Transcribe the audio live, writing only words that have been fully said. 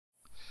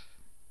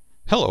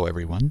Hello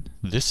everyone,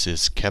 this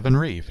is Kevin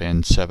Reeve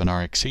and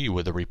 7RXE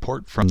with a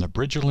report from the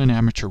Bridgerland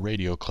Amateur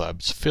Radio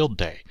Club's Field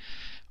Day.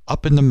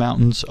 Up in the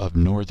mountains of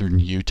northern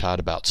Utah at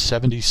about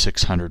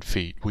 7,600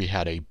 feet, we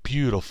had a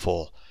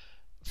beautiful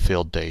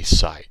field day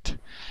site.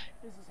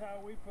 This is how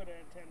we put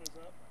antennas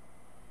up.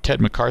 Ted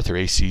MacArthur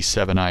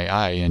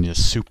AC-7II and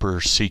his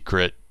super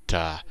secret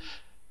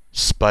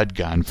spud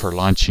gun for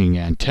launching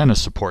antenna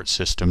support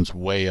systems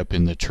way up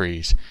in the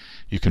trees.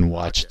 You can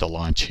watch the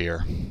launch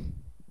here.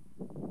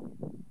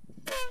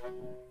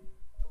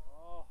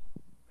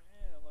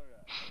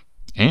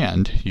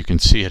 And you can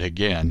see it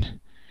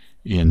again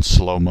in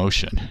slow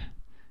motion.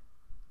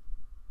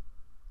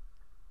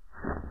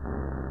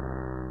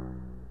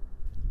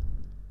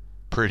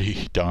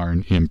 Pretty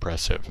darn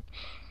impressive.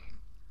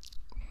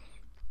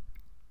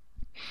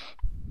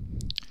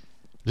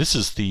 This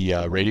is the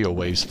Radio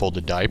Waves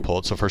folded dipole.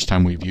 It's the first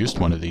time we've used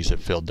one of these at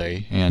Field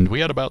Day, and we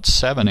had about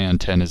 7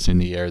 antennas in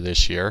the air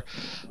this year.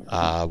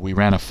 We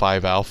ran a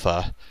 5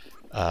 alpha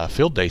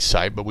field day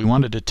site, but we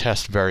wanted to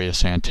test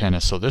various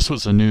antennas, so this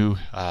was a new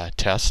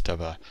test of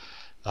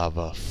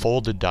a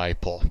folded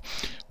dipole.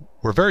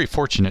 We're very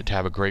fortunate to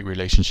have a great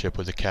relationship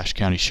with the Cache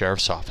County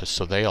Sheriff's Office,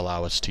 so they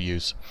allow us to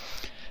use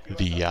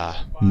the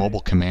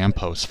mobile command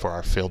post for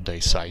our field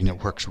day site, and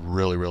it works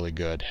really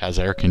good. Has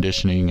air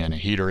conditioning and a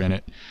heater in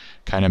it.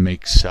 Kind of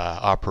makes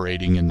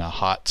operating in the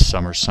hot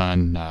summer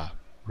sun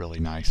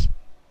really nice.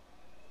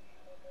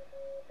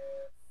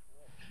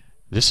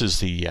 This is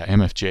the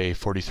MFJ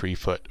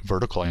 43-foot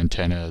vertical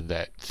antenna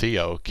that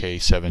Theo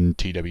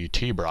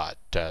K7TWT brought.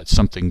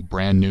 Something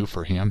brand new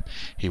for him.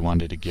 He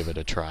wanted to give it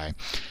a try.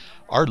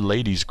 Our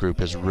ladies group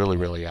is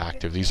really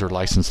active. These are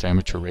licensed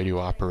amateur radio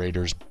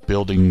operators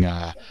building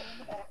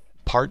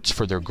parts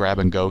for their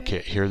grab-and-go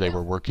kit. Here they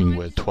were working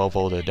with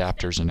 12-volt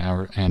adapters and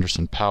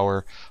Anderson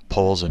power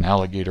poles and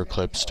alligator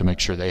clips to make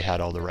sure they had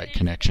all the right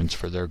connections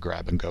for their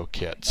grab-and-go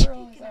kits.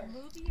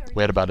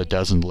 We had about a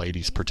dozen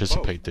ladies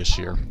participate this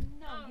year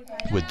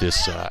with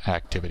this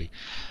activity.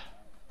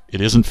 It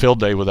isn't Field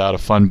Day without a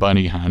fun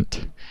bunny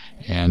hunt,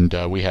 and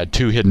we had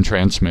 2 hidden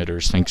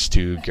transmitters thanks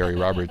to Gary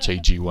Roberts'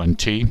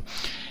 AG1T,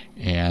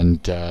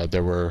 and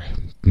there were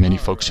many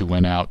folks who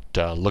went out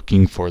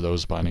looking for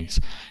those bunnies.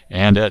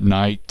 And at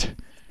night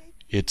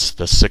it's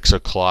the 6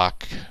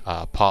 o'clock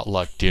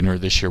potluck dinner.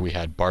 This year we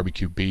had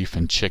barbecue beef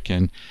and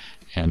chicken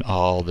and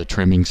all the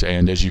trimmings,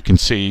 and as you can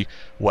see,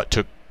 what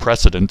took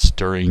precedence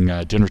during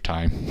dinner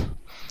time,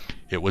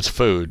 it was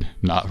food,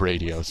 not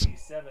radios.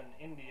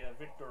 India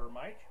Victor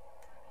Mike.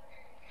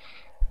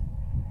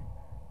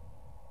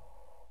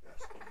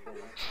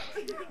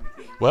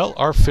 Well,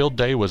 our field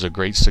day was a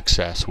great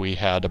success. We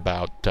had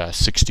about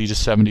 60 to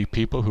 70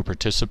 people who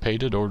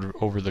participated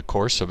over the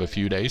course of a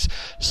few days.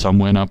 Some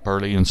went up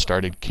early and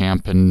started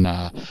camping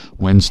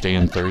Wednesday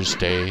and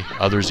Thursday,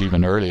 others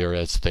even earlier,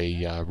 as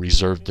they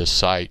reserved the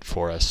site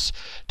for us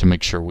to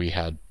make sure we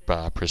had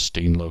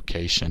pristine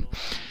location.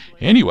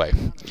 Anyway,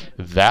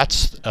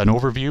 that's an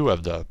overview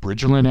of the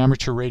Bridgerland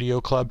Amateur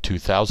Radio Club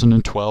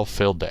 2012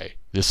 Field Day.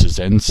 This is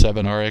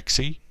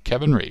N7RXE,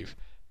 Kevin Reeve,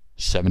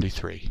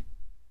 73.